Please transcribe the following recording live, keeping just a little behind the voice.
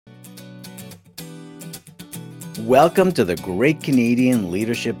Welcome to the Great Canadian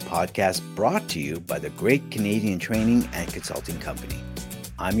Leadership Podcast brought to you by the Great Canadian Training and Consulting Company.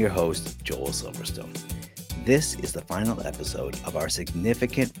 I'm your host, Joel Silverstone. This is the final episode of our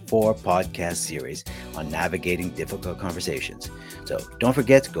significant 4-podcast series on navigating difficult conversations. So don't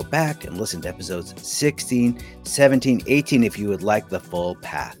forget to go back and listen to episodes 16, 17, 18 if you would like the full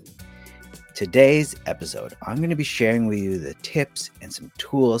path. Today's episode, I'm going to be sharing with you the tips and some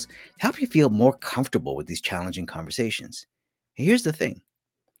tools to help you feel more comfortable with these challenging conversations. Here's the thing.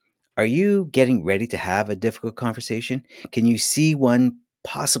 Are you getting ready to have a difficult conversation? Can you see one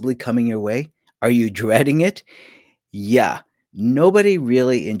possibly coming your way? Are you dreading it? Yeah, nobody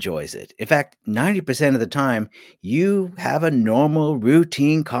really enjoys it. In fact, 90% of the time, you have a normal,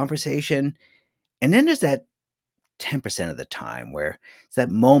 routine conversation, and then there's that 10% of the time where it's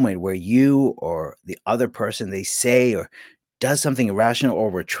that moment where you or the other person they say or does something irrational or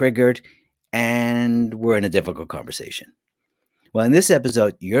we're triggered and we're in a difficult conversation. Well, in this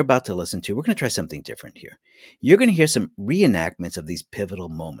episode you're about to listen to, we're going to try something different here. You're going to hear some reenactments of these pivotal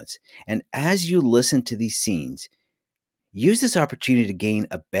moments. And as you listen to these scenes, use this opportunity to gain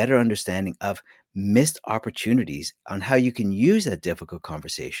a better understanding of missed opportunities on how you can use that difficult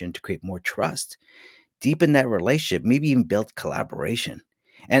conversation to create more trust, deepen that relationship, maybe even build collaboration.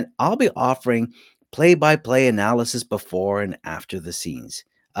 And I'll be offering play by play analysis before and after the scenes.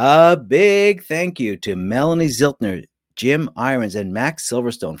 A big thank you to Melanie Ziltner, Jim Irons, and Max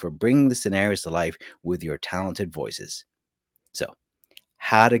Silverstone for bringing the scenarios to life with your talented voices. So,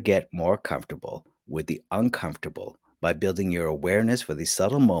 how to get more comfortable with the uncomfortable by building your awareness for these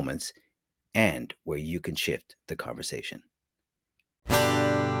subtle moments and where you can shift the conversation.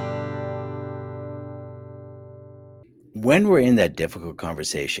 When we're in that difficult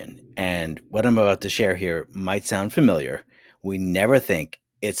conversation, and what I'm about to share here might sound familiar, we never think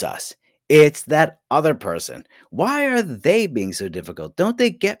it's us. It's that other person. Why are they being so difficult? Don't they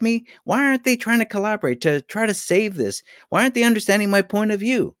get me? Why aren't they trying to collaborate to try to save this? Why aren't they understanding my point of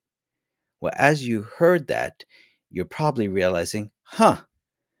view? Well, as you heard that, you're probably realizing,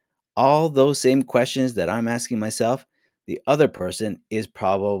 all those same questions that I'm asking myself, the other person is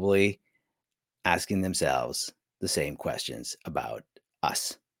probably asking themselves the same questions about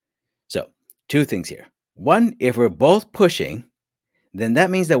us. So, two things here. One, if we're both pushing, then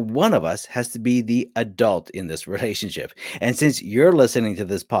that means that one of us has to be the adult in this relationship. And since you're listening to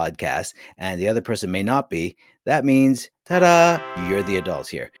this podcast and the other person may not be, that means, ta da, you're the adult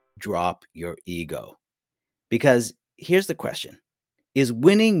here. Drop your ego. Because here's the question. Is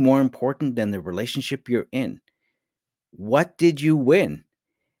winning more important than the relationship you're in? What did you win?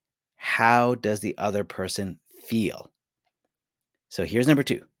 How does the other person feel? So here's number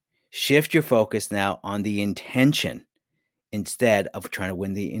two. Shift your focus now on the intention instead of trying to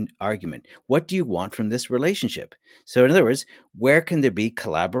win the argument. What do you want from this relationship? So, in other words, where can there be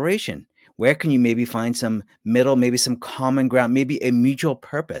collaboration? Where can you maybe find some middle, maybe some common ground, maybe a mutual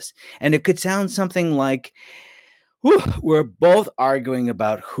purpose? And it could sound something like, we're both arguing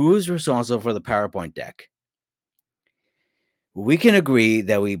about who's responsible for the PowerPoint deck. We can agree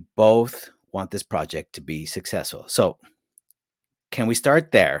that we both want this project to be successful. So, can we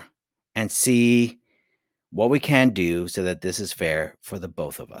start there and see what we can do so that this is fair for the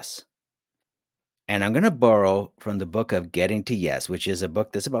both of us? And I'm going to borrow from the book of Getting to Yes, which is a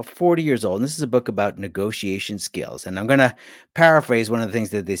book that's about 40 years old. And this is a book about negotiation skills. And I'm going to paraphrase one of the things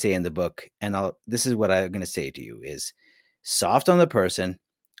that they say in the book. And this is what I'm going to say to you is soft on the person,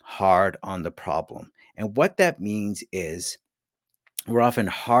 hard on the problem. And what that means is we're often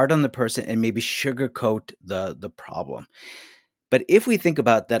hard on the person and maybe sugarcoat the problem. But if we think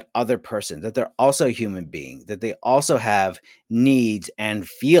about that other person, that they're also a human being, that they also have needs and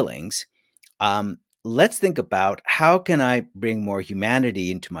feelings, let's think about how can I bring more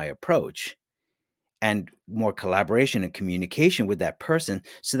humanity into my approach and more collaboration and communication with that person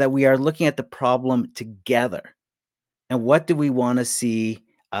so that we are looking at the problem together. And what do we want to see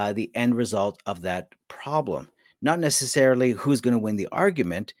the end result of that problem? Not necessarily who's going to win the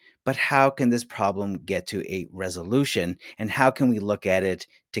argument, but how can this problem get to a resolution? And how can we look at it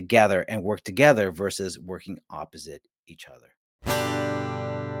together and work together versus working opposite each other?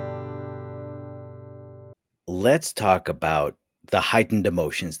 Let's talk about the heightened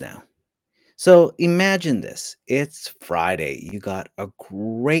emotions now. So imagine this. It's Friday. You got a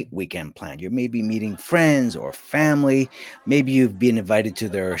great weekend planned. You're maybe meeting friends or family. Maybe you've been invited to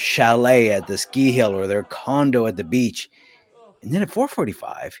their chalet at the ski hill or their condo at the beach. And then at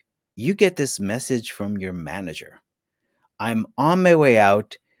 4:45, you get this message from your manager. I'm on my way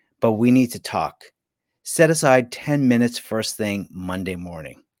out, but we need to talk. Set aside 10 minutes first thing Monday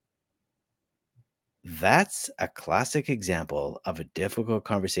morning. That's a classic example of a difficult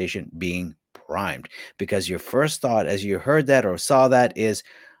conversation being primed because your first thought as you heard that or saw that is,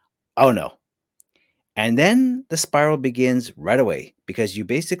 oh no. And then the spiral begins right away because you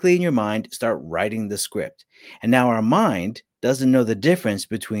basically in your mind start writing the script. And now our mind doesn't know the difference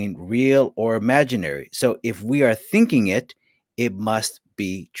between real or imaginary. So if we are thinking it, it must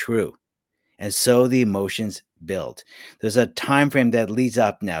be true. And so the emotions build. There's a time frame that leads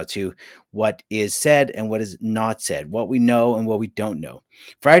up now to what is said and what is not said, what we know and what we don't know.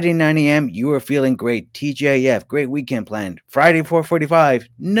 Friday 9 a.m. you were feeling great, TGIF, great weekend planned. Friday 4:45,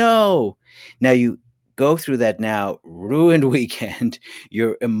 no. Now you go through that now ruined weekend,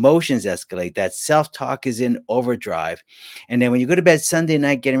 your emotions escalate, that self-talk is in overdrive. And then when you go to bed Sunday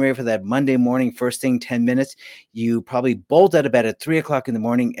night getting ready for that Monday morning first thing 10 minutes, you probably bolt out of bed at 3 o'clock in the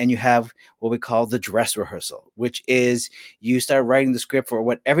morning and you have what we call the dress rehearsal, which is you start writing the script for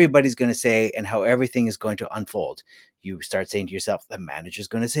what everybody's going to say and how everything is going to unfold. You start saying to yourself, the manager's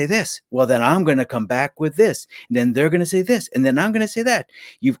going to say this. Well, then I'm going to come back with this. And then they're going to say this. And then I'm going to say that.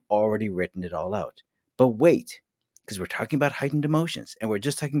 You've already written it all out. But wait, because we're talking about heightened emotions and we're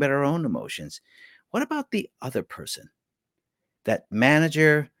just talking about our own emotions. What about the other person? That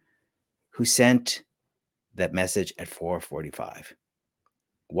manager who sent that message at 4:45.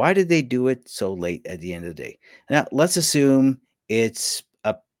 Why did they do it so late at the end of the day? Now, let's assume it's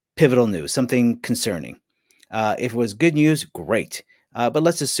a pivotal news, something concerning. If it was good news, great. But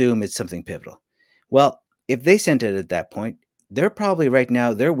let's assume it's something pivotal. Well, if they sent it at that point, they're probably right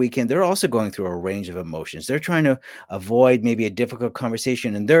now, their weekend, they're also going through a range of emotions. They're trying to avoid maybe a difficult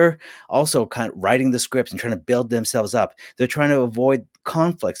conversation and they're also kind of writing the scripts and trying to build themselves up. They're trying to avoid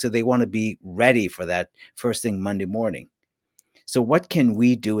conflict. So they want to be ready for that first thing Monday morning. So what can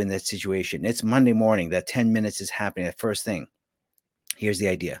we do in that situation? It's Monday morning, that 10 minutes is happening, that first thing. Here's the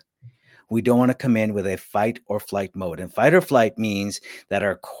idea. We don't want to come in with a fight or flight mode. And fight or flight means that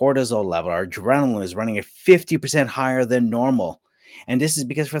our cortisol level, our adrenaline is running at 50% higher than normal. And this is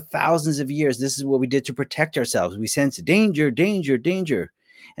because for thousands of years, this is what we did to protect ourselves. We sense danger, danger, danger.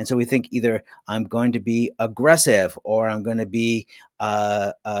 And so we think either I'm going to be aggressive or I'm going to be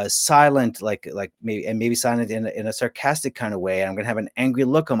silent, like maybe and maybe silent in a sarcastic kind of way. I'm going to have an angry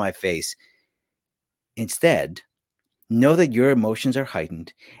look on my face. Instead, know that your emotions are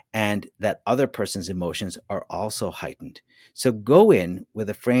heightened and that other person's emotions are also heightened. So go in with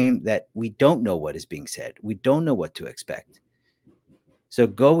a frame that we don't know what is being said. We don't know what to expect. So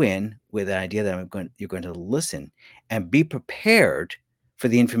go in with an idea that you're going to listen and be prepared for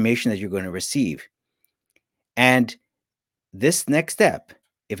the information that you're going to receive. And this next step,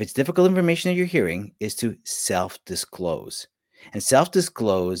 if it's difficult information that you're hearing, is to self disclose. And self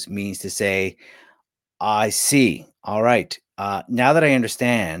disclose means to say, I see. All right. Now that I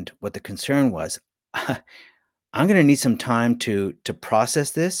understand what the concern was, I'm going to need some time to process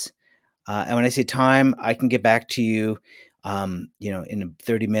this. And when I say time, I can get back to you, in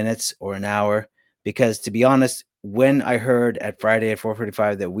 30 minutes or an hour. Because to be honest, when I heard at Friday at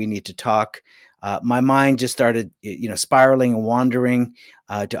 4:45 that we need to talk, my mind just started, spiraling and wandering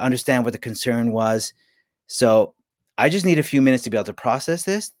to understand what the concern was. So I just need a few minutes to be able to process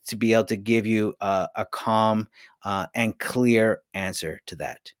this, to be able to give you a calm and clear answer to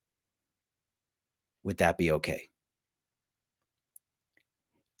that. Would that be okay?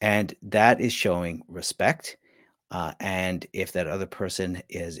 And that is showing respect. And if that other person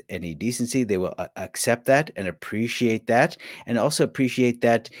is any decency, they will accept that and appreciate that. And also appreciate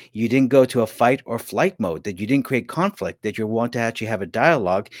that you didn't go to a fight or flight mode, that you didn't create conflict, that you want to actually have a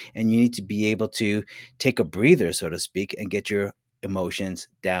dialogue and you need to be able to take a breather, so to speak, and get your emotions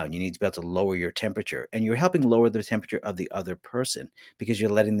down. You need to be able to lower your temperature. And you're helping lower the temperature of the other person because you're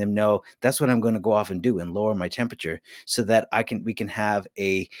letting them know that's what I'm going to go off and do and lower my temperature so that we can have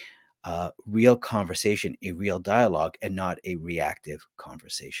a real conversation, a real dialogue, and not a reactive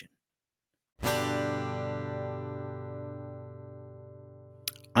conversation.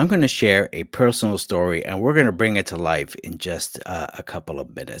 I'm going to share a personal story and we're going to bring it to life in just a couple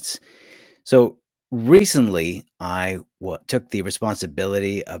of minutes. So, recently, I took the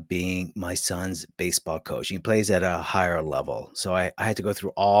responsibility of being my son's baseball coach. He plays at a higher level. So, I had to go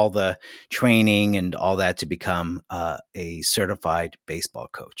through all the training and all that to become a certified baseball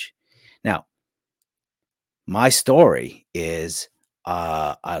coach. Now, my story is,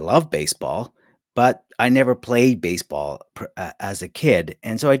 I love baseball, but I never played baseball as a kid,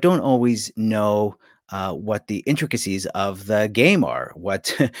 and so I don't always know, what the intricacies of the game are,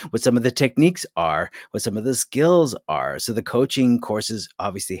 what what some of the techniques are, what some of the skills are. So the coaching courses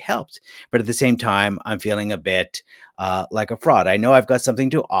obviously helped, but at the same time, I'm feeling a bit like a fraud. I know I've got something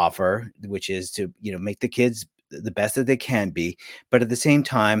to offer, which is to make the kids the best that they can be, but at the same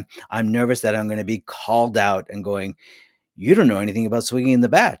time, I'm nervous that I'm going to be called out and going, "You don't know anything about swinging the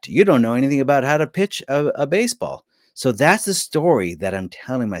bat. You don't know anything about how to pitch a baseball." So that's the story that I'm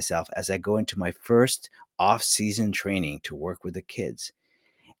telling myself as I go into my first off-season training to work with the kids.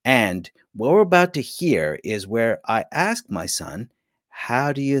 And what we're about to hear is where I asked my son,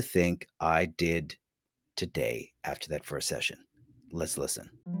 "How do you think I did today after that first session?" Let's listen.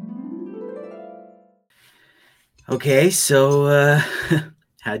 Okay, so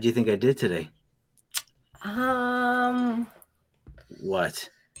how do you think I did today? What?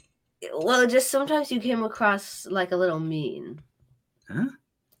 Well, just sometimes you came across like a little mean. Huh?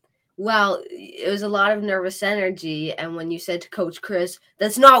 Well, it was a lot of nervous energy, and when you said to Coach Chris,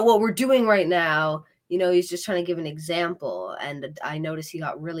 "That's not what we're doing right now," he's just trying to give an example, and I noticed he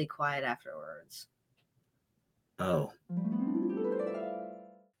got really quiet afterwards. Oh.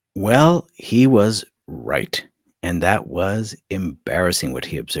 Well, he was right. And that was embarrassing what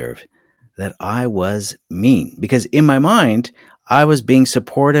he observed, that I was mean. Because in my mind, I was being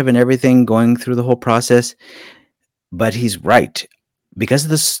supportive and everything going through the whole process. But he's right. Because of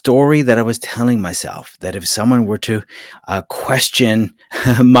the story that I was telling myself, that if someone were to question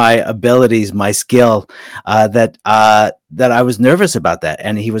my abilities, my skill, that I was nervous about that.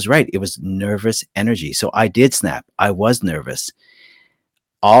 And he was right. It was nervous energy. So I did snap. I was nervous.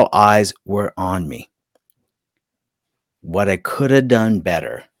 All eyes were on me. What I could have done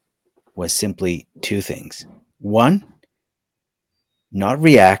better was simply two things. One, not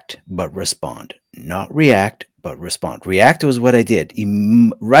react, but respond. Not react, but respond. React was what I did.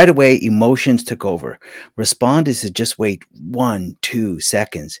 Right away, emotions took over. Respond is to just wait 1-2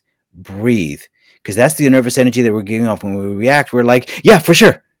 seconds, breathe, because that's the nervous energy that we're giving off. When we react, we're like, yeah, for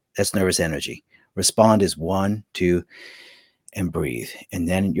sure. That's nervous energy. Respond is 1, 2, and breathe. And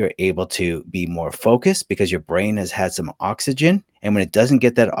then you're able to be more focused because your brain has had some oxygen. And when it doesn't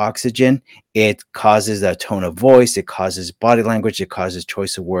get that oxygen, it causes a tone of voice, it causes body language, it causes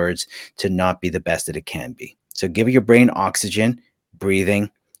choice of words to not be the best that it can be. So give your brain oxygen,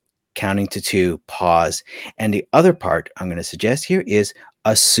 breathing, counting to 2, pause. And the other part I'm going to suggest here is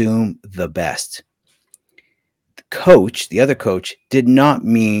assume the best. The other coach, did not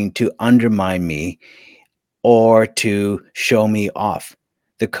mean to undermine me or to show me off.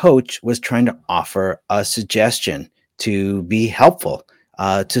 The coach was trying to offer a suggestion, to be helpful,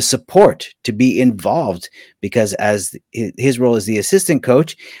 to support, to be involved, because as his role as the assistant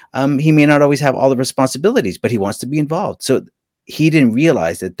coach, he may not always have all the responsibilities, but he wants to be involved. So he didn't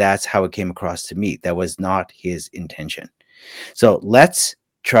realize that that's how it came across to me. That was not his intention. So let's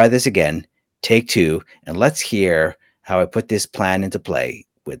try this again, take 2, and let's hear how I put this plan into play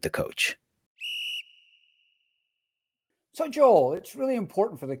with the coach. So, Joel, it's really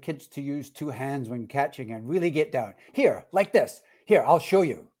important for the kids to use 2 hands when catching and really get down. Here, like this. Here, I'll show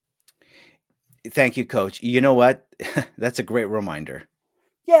you. Thank you, Coach. You know what? That's a great reminder.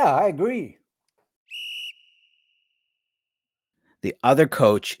 Yeah, I agree. The other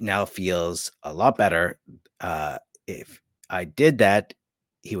coach now feels a lot better. If I did that,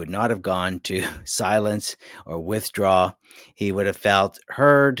 he would not have gone to silence or withdraw. He would have felt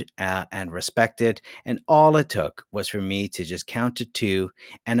heard and respected. And all it took was for me to just count to 2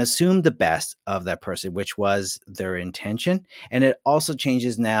 and assume the best of that person, which was their intention. And it also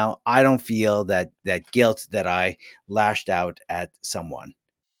changes now. I don't feel that guilt that I lashed out at someone.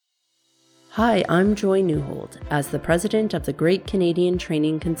 Hi, I'm Joy Newhold. As the president of the Great Canadian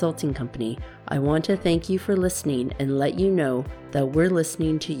Training Consulting Company, I want to thank you for listening and let you know that we're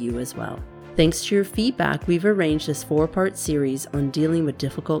listening to you as well. Thanks to your feedback, we've arranged this 4-part series on dealing with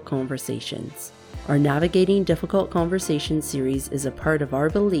difficult conversations. Our Navigating Difficult Conversations series is a part of our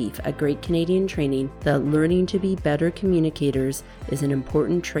belief at Great Canadian Training that learning to be better communicators is an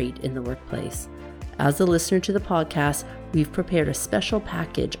important trait in the workplace. As a listener to the podcast, we've prepared a special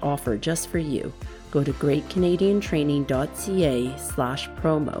package offer just for you. Go to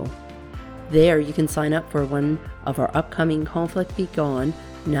greatcanadiantraining.ca/promo. There you can sign up for one of our upcoming Conflict Be Gone,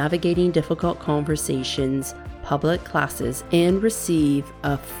 Navigating Difficult Conversations public classes and receive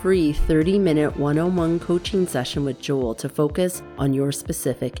a free 30-minute one-on-one coaching session with Joel to focus on your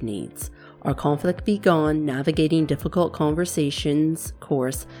specific needs. Our Conflict Be Gone, Navigating Difficult Conversations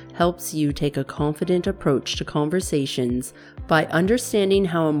course helps you take a confident approach to conversations by understanding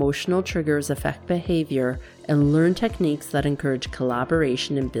how emotional triggers affect behavior and learn techniques that encourage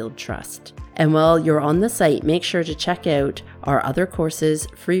collaboration and build trust. And while you're on the site, make sure to check out our other courses,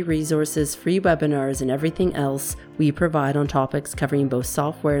 free resources, free webinars, and everything else we provide on topics covering both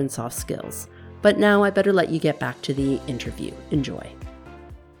software and soft skills. But now I better let you get back to the interview. Enjoy.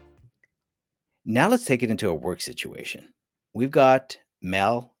 Now let's take it into a work situation. We've got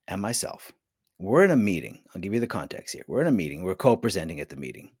Mel and myself. We're in a meeting. I'll give you the context here. We're in a meeting. We're co-presenting at the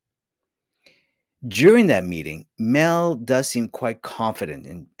meeting. During that meeting, Mel does seem quite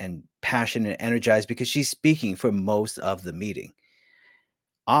confident and passionate and energized because she's speaking for most of the meeting.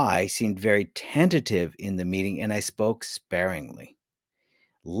 I seemed very tentative in the meeting and I spoke sparingly.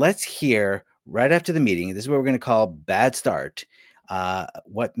 Let's hear right after the meeting. This is what we're going to call bad start.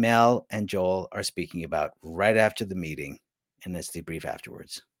 What Mel and Joel are speaking about right after the meeting, and let's debrief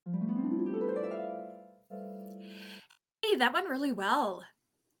afterwards. Hey, that went really well.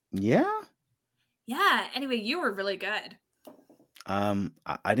 Yeah? Yeah, anyway, you were really good. I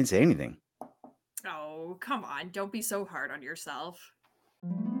didn't say anything. Oh, come on. Don't be so hard on yourself.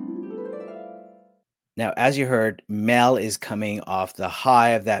 Now, as you heard, Mel is coming off the high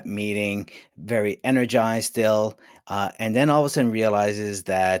of that meeting, very energized still, and then all of a sudden realizes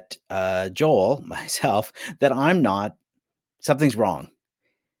that Joel, myself, that I'm not, something's wrong.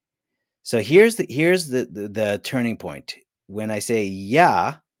 So here's the turning point. When I say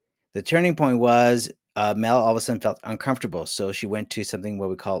yeah, the turning point was Mel all of a sudden felt uncomfortable. So she went to something what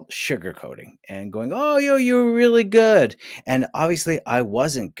we call sugarcoating and going, oh, you're really good. And obviously I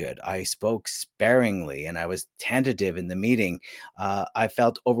wasn't good. I spoke sparingly and I was tentative in the meeting. I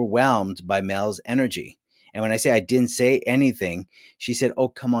felt overwhelmed by Mel's energy. And when I say I didn't say anything, she said, oh,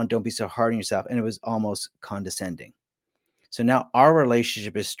 come on, don't be so hard on yourself. And it was almost condescending. So now our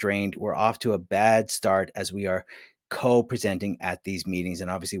relationship is strained. We're off to a bad start as we are co-presenting at these meetings and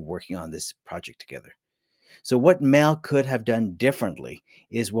obviously working on this project together. So what Mel could have done differently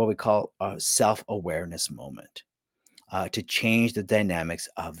is what we call a self-awareness moment to change the dynamics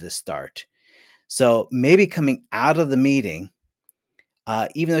of the start. So maybe coming out of the meeting,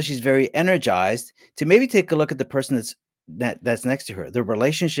 even though she's very energized, to maybe take a look at the person that's next to her, the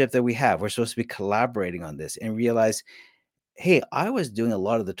relationship that we have. We're supposed to be collaborating on this and realize, hey, I was doing a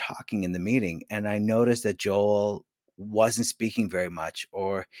lot of the talking in the meeting and I noticed that Joel wasn't speaking very much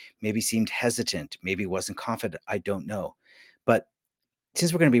or maybe seemed hesitant, maybe wasn't confident. I don't know. But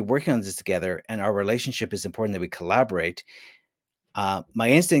since we're going to be working on this together and our relationship is important that we collaborate, my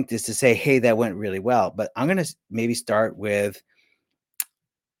instinct is to say, hey, that went really well. But I'm going to maybe start with,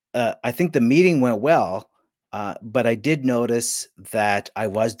 I think the meeting went well, but I did notice that I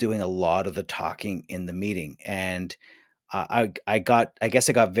was doing a lot of the talking in the meeting. And I guess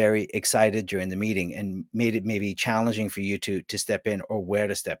I got very excited during the meeting and made it maybe challenging for you to step in or where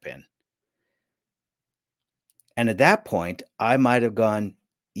to step in. And at that point, I might have gone,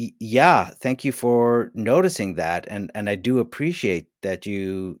 yeah, thank you for noticing that. And I do appreciate that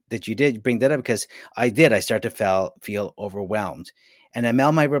you did bring that up because I did. I start to feel overwhelmed. And then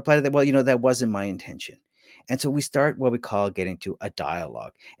Mel might reply to that, well, that wasn't my intention. And so we start what we call getting to a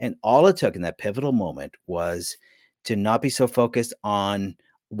dialogue. And all it took in that pivotal moment was to not be so focused on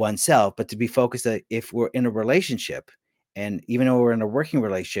oneself, but to be focused that if we're in a relationship, and even though we're in a working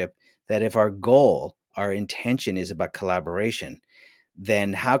relationship, that if our goal, our intention is about collaboration,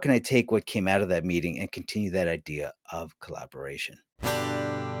 then how can I take what came out of that meeting and continue that idea of collaboration?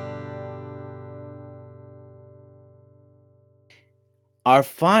 Our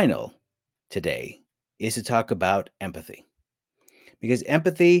final today is to talk about empathy. Because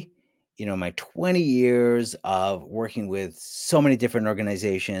empathy, my 20 years of working with so many different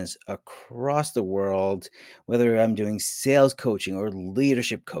organizations across the world, whether I'm doing sales coaching or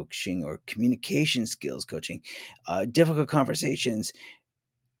leadership coaching or communication skills coaching, difficult conversations.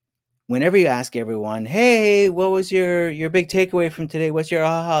 Whenever you ask everyone, hey, what was your big takeaway from today? What's your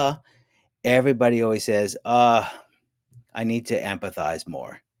aha? Everybody always says, I need to empathize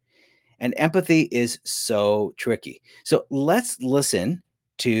more. And empathy is so tricky. So let's listen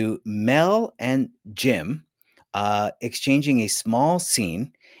to Mel and Jim exchanging a small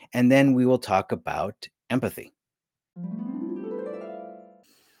scene, and then we will talk about empathy.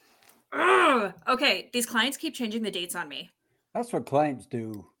 Ugh. Okay, these clients keep changing the dates on me. That's what clients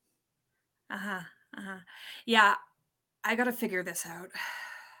do. Yeah, I gotta figure this out.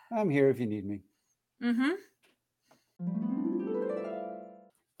 I'm here if you need me. Mm-hmm.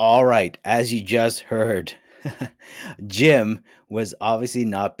 All right, as you just heard, Jim was obviously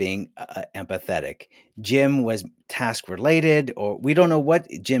not being empathetic. Jim was task related, or we don't know what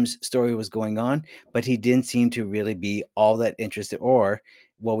Jim's story was going on, but he didn't seem to really be all that interested, or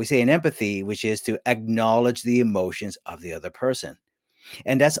what we say in empathy, which is to acknowledge the emotions of the other person.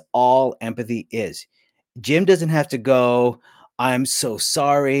 And that's all empathy is. Jim doesn't have to go, I'm so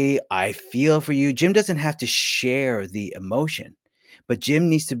sorry, I feel for you. Jim doesn't have to share the emotion. But Jim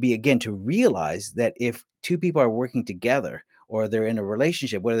needs to be, again, to realize that if two people are working together or they're in a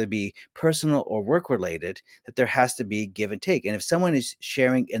relationship, whether it be personal or work related, that there has to be give and take. And if someone is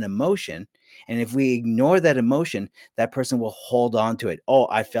sharing an emotion, and if we ignore that emotion, that person will hold on to it. Oh,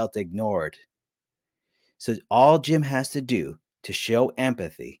 I felt ignored. So all Jim has to do to show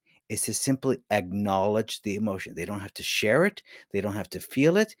empathy is to simply acknowledge the emotion. They don't have to share it. They don't have to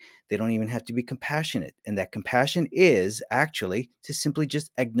feel it. They don't even have to be compassionate. And that compassion is actually to simply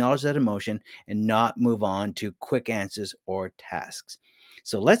just acknowledge that emotion and not move on to quick answers or tasks.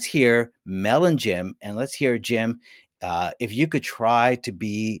 So let's hear Mel and Jim, and let's hear Jim. If you could try to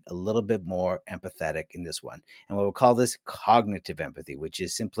be a little bit more empathetic in this one. And we'll call this cognitive empathy, which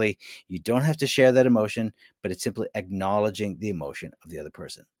is simply you don't have to share that emotion, but it's simply acknowledging the emotion of the other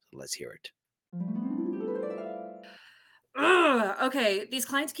person. So let's hear it. Okay, these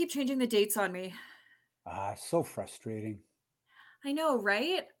clients keep changing the dates on me. So frustrating. I know,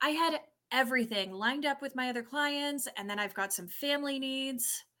 right? I had everything lined up with my other clients, and then I've got some family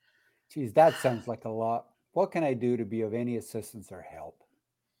needs. Geez, that sounds like a lot. What can I do to be of any assistance or help?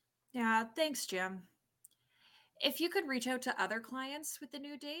 Yeah, thanks, Jim. If you could reach out to other clients with the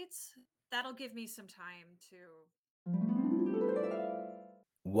new dates, that'll give me some time to.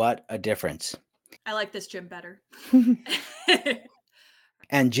 What a difference. I like this Jim better.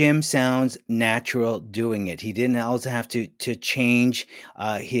 And Jim sounds natural doing it. He didn't also have to change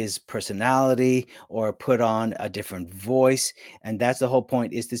his personality or put on a different voice. And that's the whole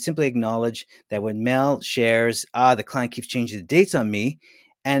point, is to simply acknowledge that when Mel shares, the client keeps changing the dates on me,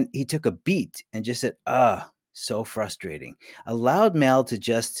 and he took a beat and just said, so frustrating. Allowed Mel to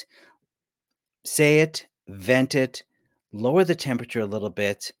just say it, vent it, lower the temperature a little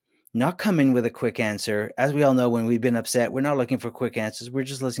bit, not come in with a quick answer. As we all know, when we've been upset, we're not looking for quick answers. We're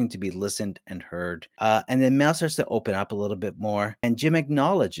just listening to be listened and heard. And then Mel starts to open up a little bit more. And Jim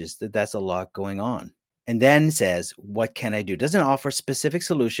acknowledges that that's a lot going on. And then says, what can I do? Doesn't offer a specific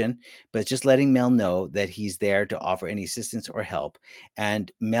solution, but just letting Mel know that he's there to offer any assistance or help. And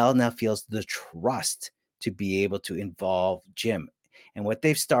Mel now feels the trust to be able to involve Jim. And what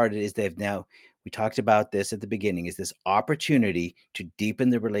they've started is we talked about this at the beginning, is this opportunity to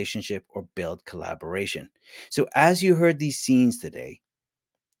deepen the relationship or build collaboration. So as you heard these scenes today,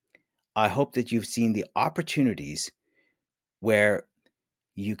 I hope that you've seen the opportunities where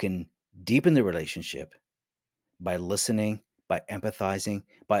you can deepen the relationship by listening, by empathizing,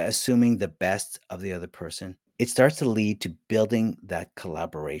 by assuming the best of the other person. It starts to lead to building that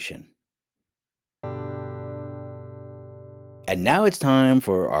collaboration. And now it's time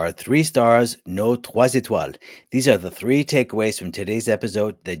for our 3 stars, nos 3 étoiles. These are the 3 takeaways from today's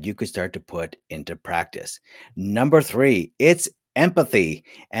episode that you could start to put into practice. Number 3, it's empathy.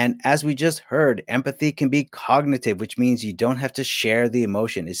 And as we just heard, empathy can be cognitive, which means you don't have to share the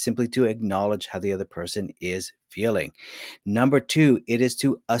emotion. It's simply to acknowledge how the other person is feeling. Number 2, it is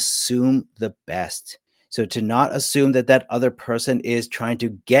to assume the best. So to not assume that that other person is trying to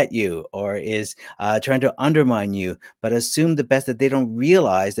get you or is trying to undermine you, but assume the best, that they don't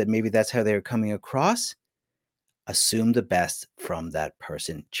realize that maybe that's how they're coming across. Assume the best from that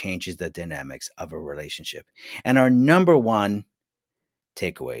person changes the dynamics of a relationship. And our number 1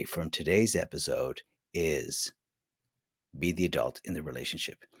 takeaway from today's episode is be the adult in the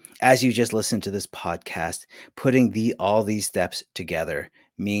relationship. As you just listened to this podcast, putting all these steps together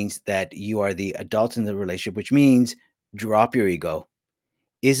means that you are the adult in the relationship, which means drop your ego.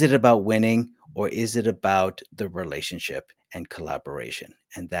 Is it about winning, or is it about the relationship and collaboration?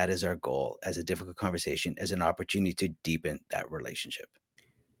 And that is our goal as a difficult conversation, as an opportunity to deepen that relationship.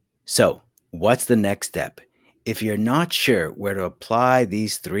 So what's the next step? If you're not sure where to apply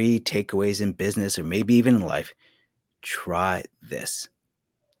these 3 takeaways in business, or maybe even in life, try this.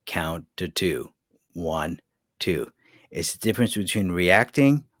 Count to 2. 1, 2. It's the difference between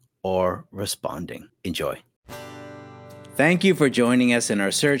reacting or responding. Enjoy. Thank you for joining us in our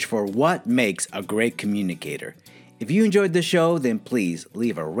search for what makes a great communicator. If you enjoyed the show, then please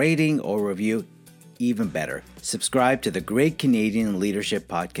leave a rating or review. Even better, subscribe to the Great Canadian Leadership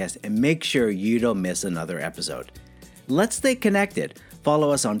Podcast and make sure you don't miss another episode. Let's stay connected.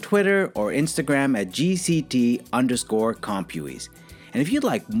 Follow us on Twitter or Instagram at GCT_Compues. And if you'd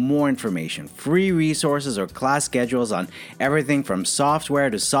like more information, free resources, or class schedules on everything from software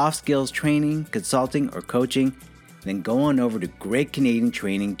to soft skills training, consulting, or coaching, then go on over to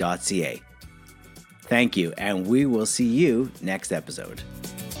greatcanadiantraining.ca. Thank you, and we will see you next episode.